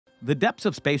The depths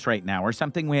of space right now are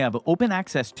something we have open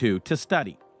access to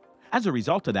study. As a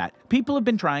result of that, people have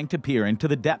been trying to peer into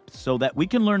the depths so that we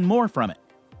can learn more from it.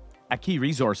 A key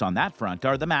resource on that front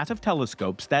are the massive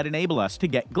telescopes that enable us to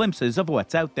get glimpses of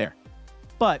what's out there.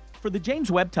 But for the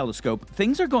James Webb Telescope,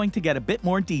 things are going to get a bit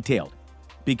more detailed,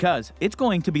 because it's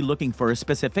going to be looking for a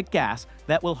specific gas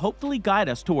that will hopefully guide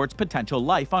us towards potential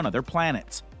life on other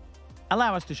planets.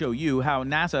 Allow us to show you how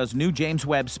NASA's new James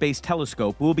Webb Space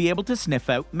Telescope will be able to sniff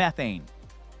out methane.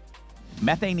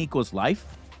 Methane equals life?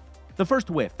 The first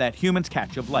whiff that humans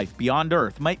catch of life beyond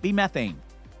Earth might be methane,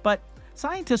 but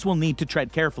scientists will need to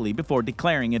tread carefully before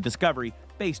declaring a discovery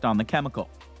based on the chemical.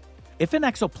 If an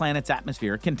exoplanet's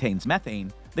atmosphere contains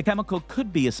methane, the chemical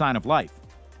could be a sign of life,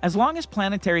 as long as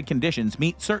planetary conditions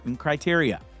meet certain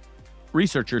criteria.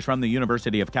 Researchers from the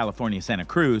University of California, Santa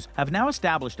Cruz have now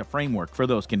established a framework for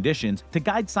those conditions to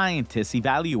guide scientists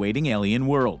evaluating alien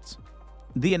worlds.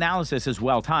 The analysis is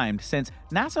well-timed since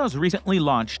NASA's recently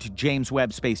launched James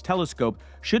Webb Space Telescope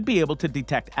should be able to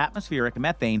detect atmospheric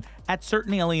methane at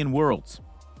certain alien worlds.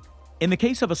 In the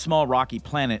case of a small rocky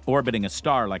planet orbiting a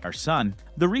star like our Sun,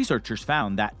 the researchers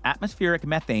found that atmospheric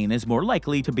methane is more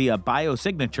likely to be a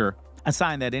biosignature, a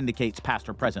sign that indicates past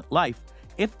or present life,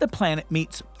 if the planet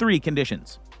meets three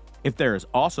conditions: if there is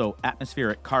also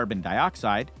atmospheric carbon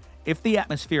dioxide, if the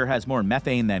atmosphere has more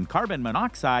methane than carbon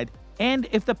monoxide, and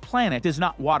if the planet is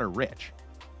not water-rich.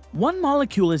 One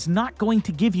molecule is not going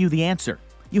to give you the answer.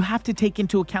 You have to take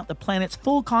into account the planet's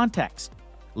full context.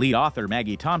 Lead author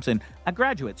Maggie Thompson, a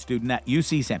graduate student at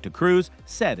UC Santa Cruz,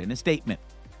 said in a statement,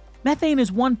 "Methane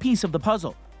is one piece of the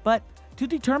puzzle, but to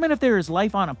determine if there is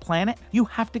life on a planet, you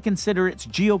have to consider its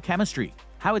geochemistry,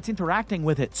 how it's interacting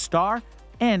with its star,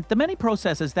 and the many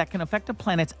processes that can affect a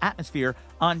planet's atmosphere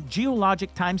on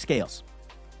geologic timescales."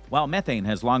 While methane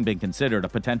has long been considered a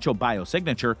potential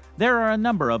biosignature, there are a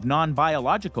number of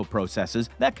non-biological processes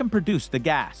that can produce the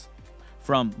gas,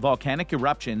 from volcanic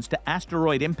eruptions to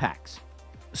asteroid impacts.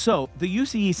 So, the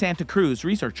UCE Santa Cruz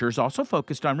researchers also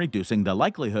focused on reducing the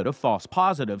likelihood of false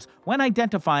positives when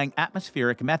identifying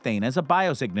atmospheric methane as a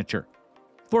biosignature.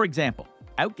 For example,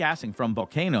 outgassing from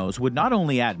volcanoes would not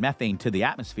only add methane to the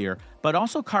atmosphere, but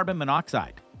also carbon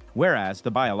monoxide, whereas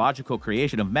the biological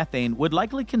creation of methane would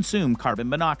likely consume carbon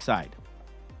monoxide.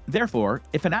 Therefore,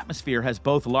 if an atmosphere has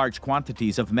both large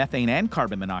quantities of methane and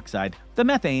carbon monoxide, the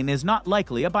methane is not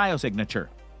likely a biosignature.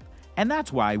 And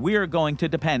that's why we are going to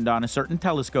depend on a certain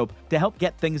telescope to help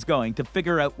get things going to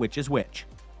figure out which is which.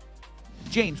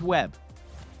 James Webb.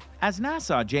 As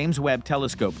NASA James Webb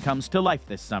Telescope comes to life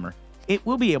this summer, it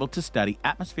will be able to study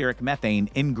atmospheric methane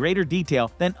in greater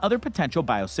detail than other potential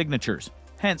biosignatures,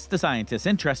 hence the scientists'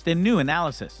 interest in new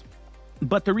analysis.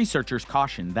 But the researchers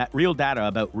caution that real data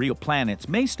about real planets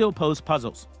may still pose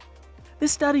puzzles.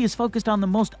 This study is focused on the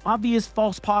most obvious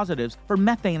false positives for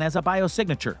methane as a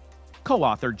biosignature.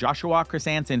 Co-author Joshua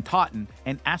Chrysanthemum Totten,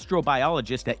 an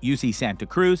astrobiologist at UC Santa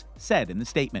Cruz, said in the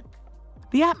statement,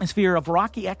 "The atmosphere of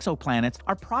rocky exoplanets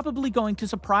are probably going to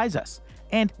surprise us,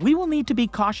 and we will need to be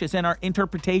cautious in our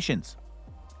interpretations."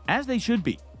 As they should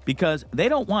be, because they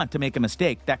don't want to make a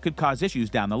mistake that could cause issues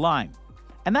down the line.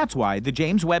 And that's why the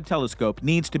James Webb Telescope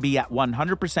needs to be at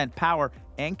 100% power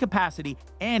and capacity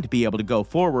and be able to go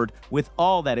forward with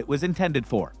all that it was intended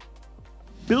for.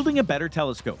 Building a better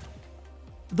telescope.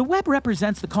 The Webb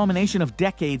represents the culmination of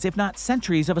decades, if not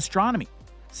centuries, of astronomy,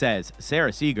 says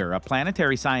Sarah Seeger, a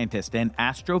planetary scientist and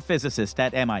astrophysicist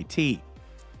at MIT.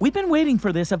 "We've been waiting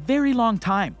for this a very long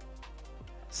time."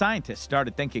 Scientists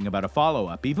started thinking about a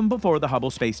follow-up even before the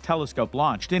Hubble Space Telescope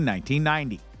launched in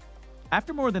 1990.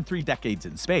 After more than 3 decades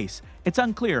in space, it's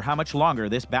unclear how much longer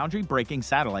this boundary-breaking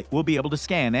satellite will be able to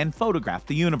scan and photograph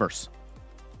the universe.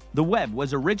 The Webb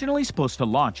was originally supposed to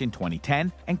launch in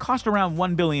 2010 and cost around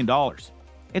 $1 billion.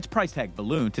 Its price tag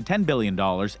ballooned to $10 billion,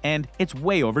 and it's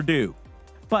way overdue.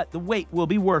 But the wait will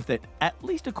be worth it, at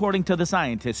least according to the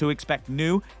scientists who expect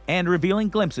new and revealing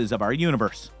glimpses of our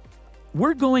universe.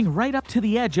 "We're going right up to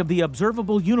the edge of the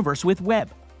observable universe with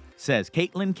Webb," says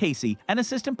Caitlin Casey, an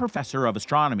assistant professor of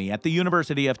astronomy at the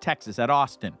University of Texas at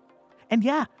Austin. "And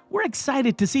yeah, we're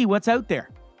excited to see what's out there."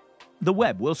 The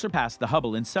Webb will surpass the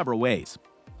Hubble in several ways.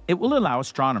 It will allow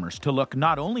astronomers to look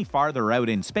not only farther out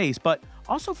in space, but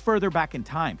also further back in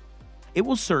time. It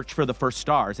will search for the first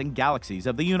stars and galaxies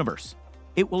of the universe.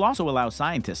 It will also allow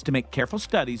scientists to make careful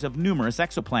studies of numerous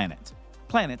exoplanets,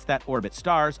 planets that orbit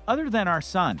stars other than our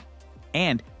Sun,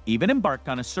 and even embark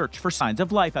on a search for signs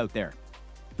of life out there.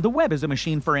 The Webb is a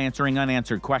machine for answering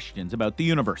unanswered questions about the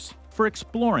universe, for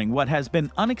exploring what has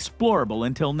been unexplorable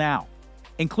until now,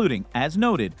 including, as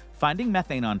noted, finding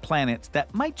methane on planets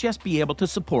that might just be able to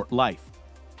support life.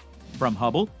 From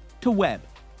Hubble to Webb.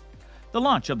 The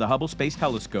launch of the Hubble Space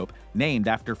Telescope, named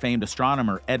after famed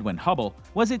astronomer Edwin Hubble,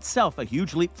 was itself a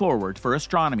huge leap forward for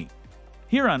astronomy.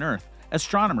 Here on Earth,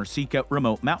 astronomers seek out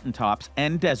remote mountaintops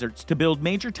and deserts to build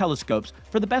major telescopes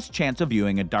for the best chance of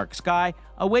viewing a dark sky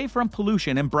away from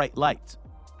pollution and bright lights.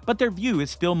 But their view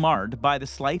is still marred by the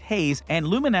slight haze and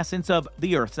luminescence of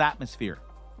the Earth's atmosphere.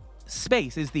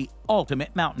 Space is the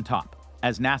ultimate mountaintop,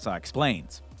 as NASA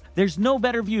explains. There's no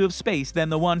better view of space than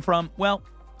the one from, well,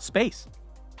 space.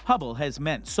 Hubble has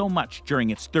meant so much during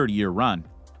its 30-year run.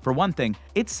 For one thing,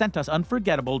 it's sent us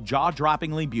unforgettable,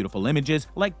 jaw-droppingly beautiful images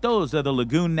like those of the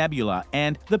Lagoon Nebula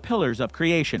and the Pillars of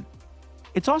Creation.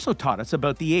 It's also taught us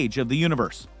about the age of the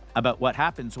universe, about what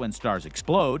happens when stars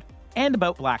explode, and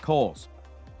about black holes.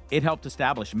 It helped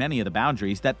establish many of the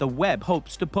boundaries that the Webb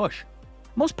hopes to push.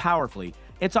 Most powerfully,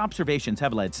 its observations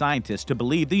have led scientists to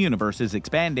believe the universe is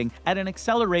expanding at an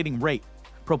accelerating rate,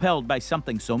 propelled by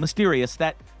something so mysterious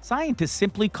that scientists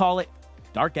simply call it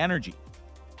dark energy.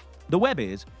 The Webb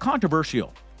is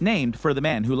controversial, named for the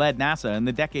man who led NASA in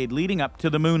the decade leading up to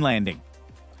the moon landing.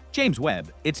 James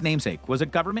Webb, its namesake, was a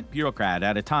government bureaucrat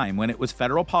at a time when it was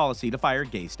federal policy to fire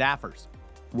gay staffers.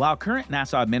 While current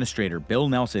NASA Administrator Bill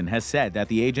Nelson has said that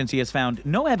the agency has found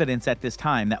no evidence at this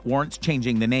time that warrants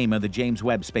changing the name of the James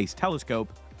Webb Space Telescope,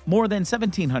 more than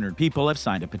 1,700 people have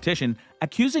signed a petition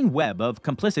accusing Webb of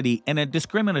complicity in a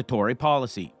discriminatory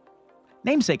policy.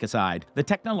 Namesake aside, the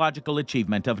technological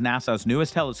achievement of NASA's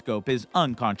newest telescope is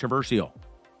uncontroversial.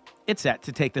 It's set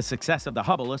to take the success of the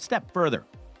Hubble a step further.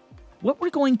 What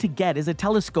we're going to get is a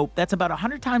telescope that's about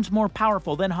 100 times more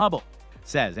powerful than Hubble,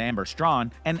 says Amber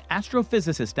Strawn, an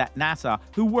astrophysicist at NASA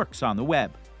who works on the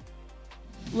Webb.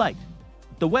 Light.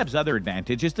 The Webb's other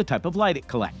advantage is the type of light it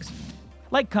collects.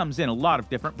 Light comes in a lot of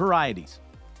different varieties.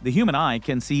 The human eye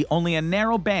can see only a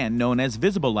narrow band known as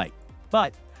visible light,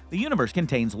 but the universe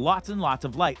contains lots and lots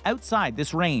of light outside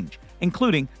this range,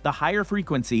 including the higher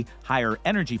frequency, higher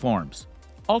energy forms,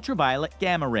 ultraviolet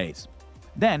gamma rays.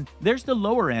 Then there's the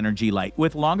lower energy light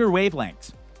with longer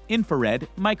wavelengths, infrared,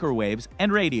 microwaves,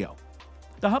 and radio.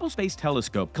 The Hubble Space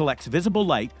Telescope collects visible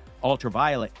light,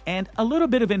 ultraviolet, and a little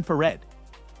bit of infrared.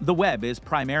 The Webb is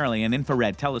primarily an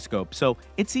infrared telescope, so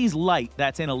it sees light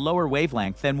that's in a lower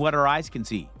wavelength than what our eyes can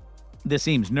see. This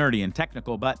seems nerdy and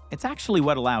technical, but it's actually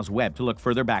what allows Webb to look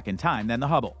further back in time than the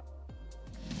Hubble.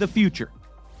 The future.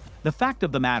 The fact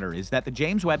of the matter is that the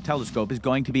James Webb Telescope is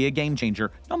going to be a game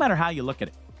changer no matter how you look at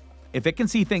it. If it can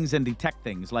see things and detect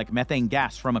things like methane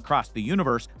gas from across the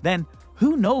universe, then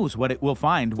who knows what it will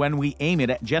find when we aim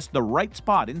it at just the right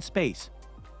spot in space.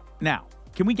 Now,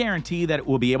 can we guarantee that it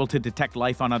will be able to detect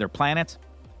life on other planets?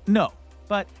 No,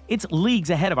 but it's leagues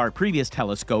ahead of our previous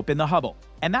telescope in the Hubble,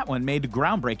 and that one made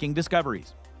groundbreaking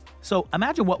discoveries. So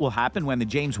imagine what will happen when the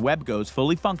James Webb goes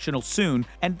fully functional soon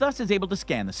and thus is able to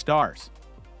scan the stars.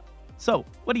 So,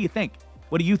 what do you think?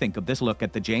 What do you think of this look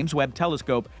at the James Webb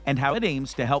Telescope and how it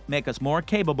aims to help make us more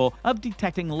capable of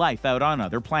detecting life out on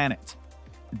other planets?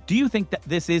 Do you think that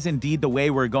this is indeed the way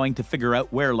we're going to figure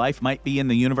out where life might be in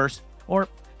the universe? Or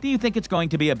do you think it's going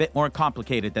to be a bit more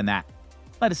complicated than that?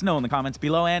 Let us know in the comments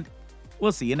below, and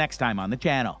we'll see you next time on the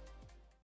channel.